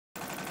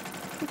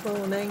Good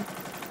morning.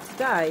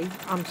 Today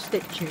I'm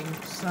stitching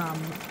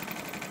some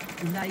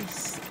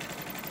lace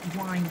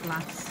wine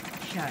glass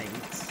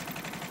shades.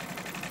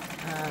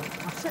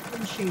 I've set the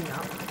machine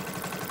up.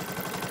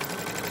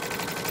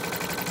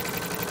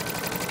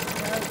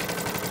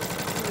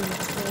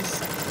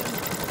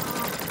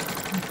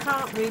 You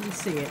can't really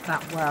see it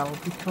that well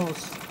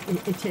because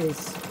it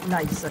is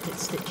lace that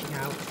it's stitching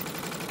out,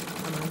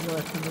 and I'm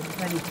working with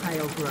very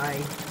pale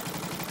grey.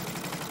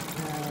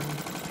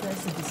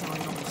 There's the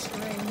design on the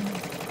screen,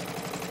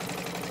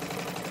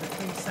 the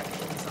three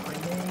sections that I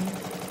need.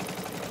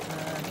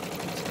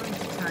 It's going to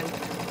take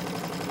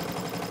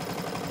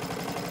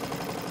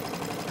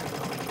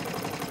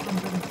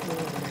 104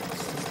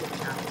 minutes to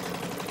stitch out.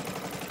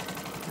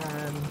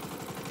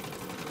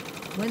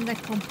 When they're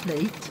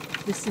complete,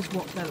 this is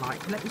what they're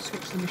like. Let me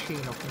switch the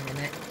machine off a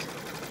minute.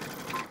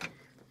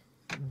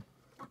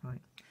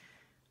 Right.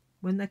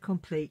 When they're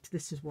complete,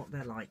 this is what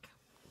they're like.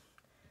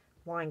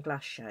 Wine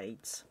glass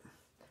shades.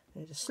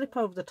 They just slip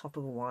over the top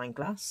of a wine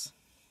glass,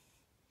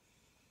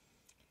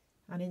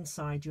 and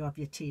inside you have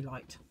your tea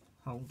light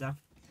holder,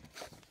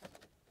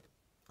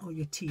 or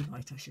your tea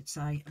light I should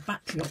say, a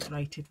battery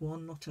operated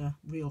one, not a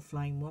real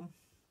flame one,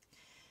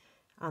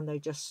 and they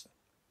just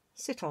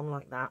sit on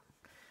like that.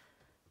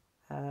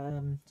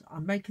 I'm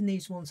making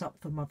these ones up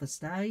for Mother's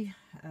Day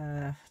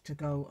to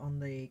go on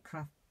the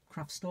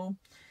craft store.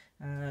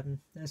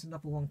 There's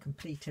another one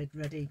completed,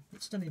 ready.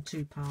 It's done in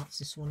two parts,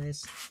 this one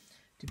is,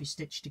 to be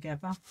stitched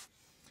together.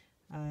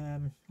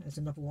 There's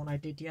another one I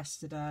did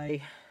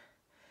yesterday,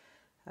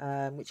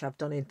 which I've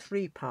done in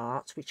three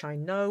parts, which I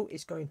know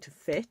is going to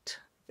fit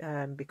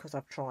because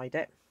I've tried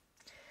it.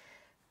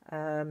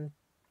 But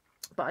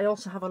I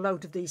also have a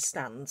load of these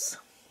stands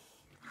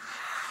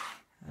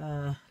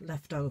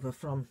left over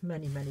from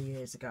many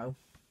years ago,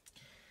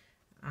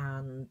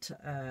 and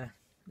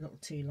little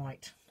tea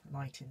light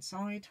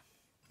inside.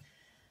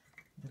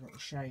 The little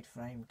shade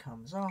frame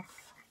comes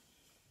off,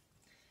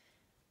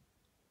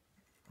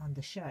 and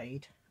the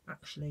shade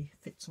actually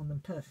fits on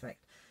them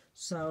perfect.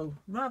 So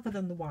rather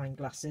than the wine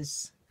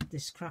glasses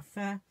this craft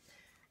fair,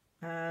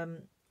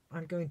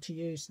 I'm going to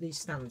use these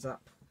stands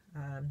up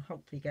and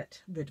hopefully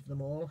get rid of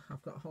them all.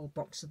 I've got a whole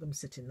box of them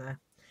sitting there,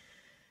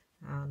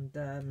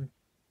 and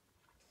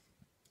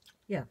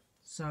yeah,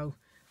 so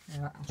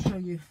I'll show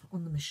you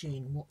on the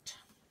machine what,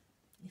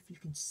 if you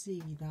can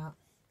see that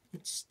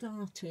it's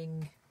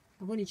starting.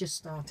 I've only just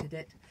started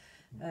it.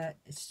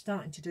 It's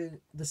starting to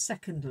do the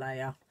second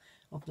layer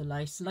of the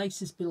lace. The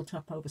lace is built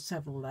up over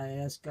several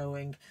layers,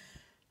 going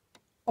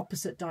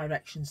opposite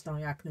directions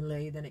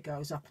diagonally, then it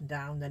goes up and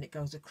down, then it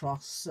goes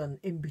across, and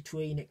in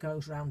between it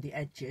goes around the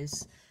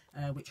edges,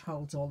 which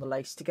holds all the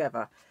lace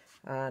together.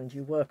 And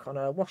you work on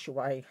a wash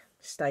away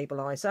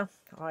stabilizer.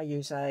 I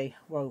use a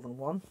woven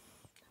one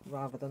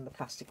rather than the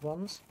plastic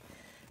ones,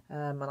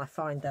 and I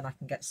find then I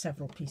can get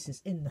several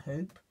pieces in the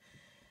hoop.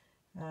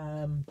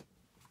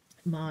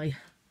 My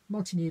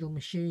multi-needle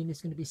machine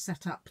is going to be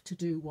set up to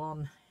do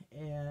one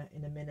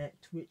in a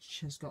minute,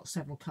 which has got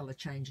several colour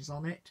changes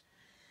on it,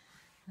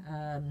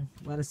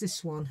 whereas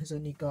this one has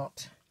only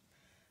got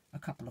a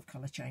couple of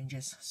colour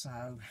changes, so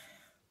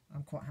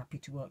I'm quite happy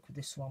to work with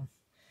this one,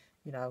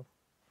 you know.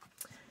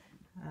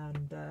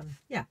 And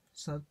yeah,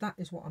 so that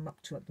is what I'm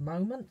up to at the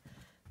moment.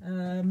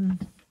 And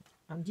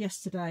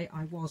yesterday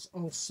I was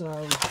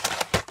also,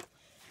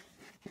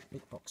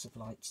 big box of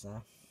lights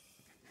there,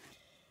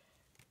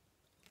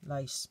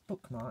 lace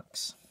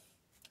bookmarks,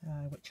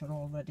 which are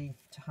all ready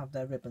to have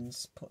their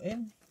ribbons put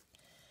in.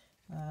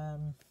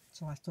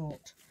 So I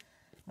thought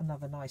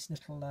another nice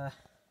little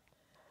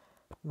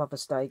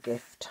Mother's Day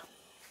gift.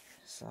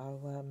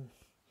 So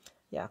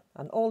yeah,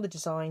 and all the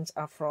designs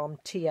are from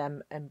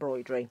TM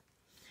Embroidery,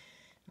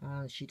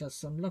 and she does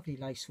some lovely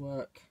lace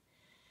work,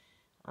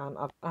 and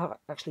I've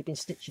actually been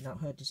stitching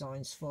out her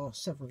designs for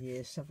several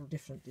years, several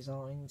different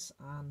designs.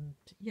 And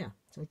yeah,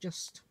 so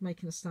just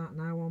making a start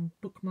now on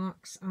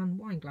bookmarks and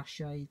wine glass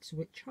shades,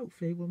 which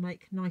hopefully will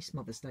make nice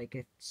Mother's Day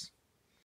gifts.